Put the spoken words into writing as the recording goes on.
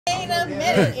a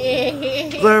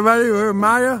minute. So everybody, we're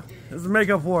Maya. This is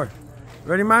makeup for.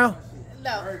 Ready, Maya?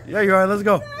 No. Yeah, you are. Let's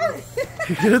go.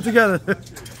 Get it together.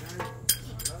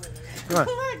 Come on.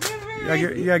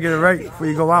 You gotta get it right before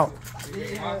you go out.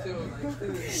 You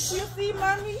see,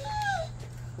 mommy?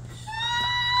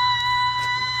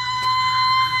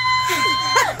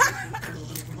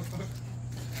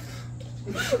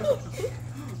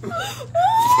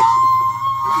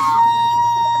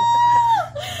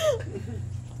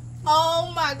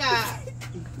 Oh my God.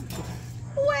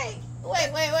 Wait.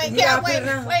 Can I wait?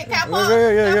 Wait, can I pause?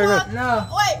 Yeah. No.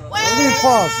 Wait. Let me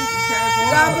pause.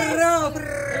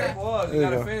 You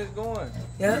gotta finish going.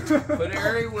 Yep. Put it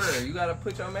everywhere. You gotta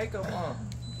put your makeup on.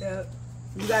 Yep.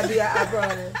 You gotta do your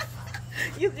eyebrows.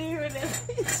 You can hear that.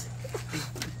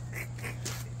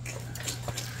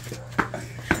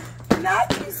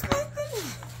 Not you squinting.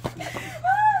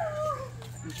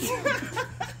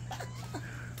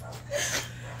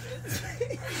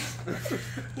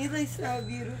 You look so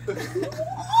beautiful.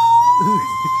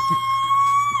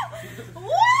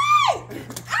 Wait!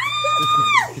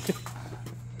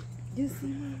 You see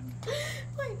me?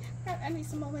 Wait, I need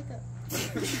some more makeup.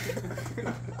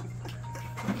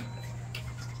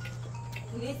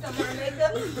 You need some more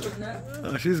makeup? No.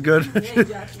 Oh, she's good.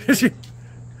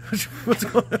 What's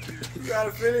going on? You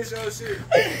gotta finish your shit.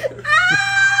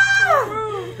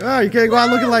 Oh, you can't go out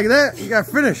looking like that. You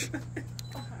gotta finish.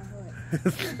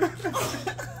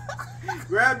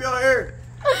 Grab your hair.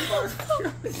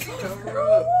 Cover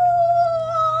up.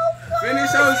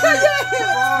 Finish your shit.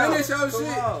 Finish your shit.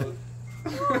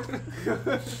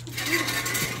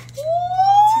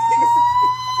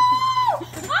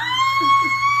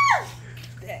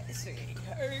 That shit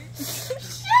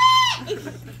hurts.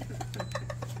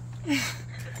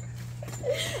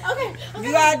 Okay. You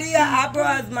gotta do your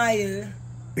eyebrows, Maya.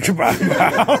 Goodbye.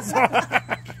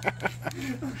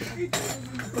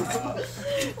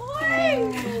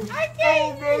 Wait, I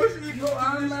can't.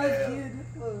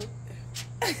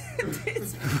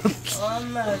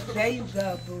 Almost. There you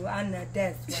go, boo. I know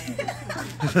that's right.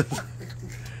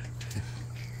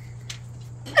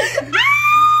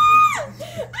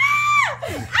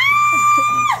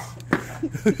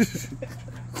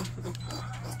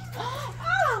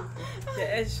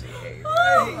 That shit ain't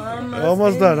right.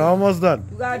 Almost done. Almost done.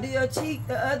 You gotta do your cheek,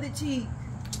 the other cheek.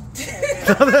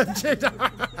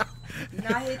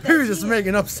 Now hit that We were just cheek.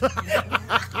 making up stuff.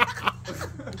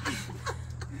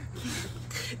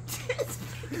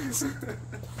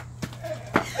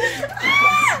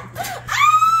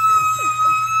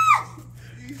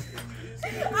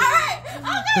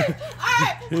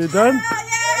 Alright. You done?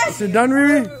 Yes. Is it done,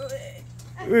 Riri?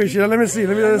 Wait, let me see.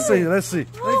 Let's see.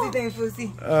 What you think, Fousey?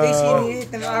 Think she need to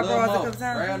hit them eyebrows a couple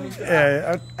times?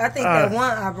 Yeah. I think that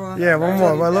one eyebrow. Yeah, one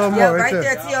more. A little more. Yeah, right right there.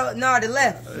 there to your, no, the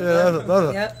left. Yeah, the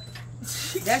other. Yep.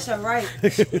 That's your right.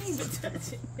 Get your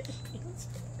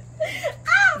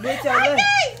left.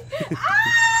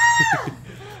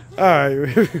 All right.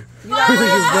 It's done. All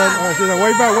right, so now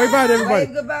wave bye, everybody.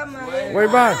 Wave goodbye, man.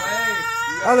 Wave bye.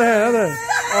 Other hand.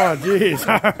 Oh, jeez.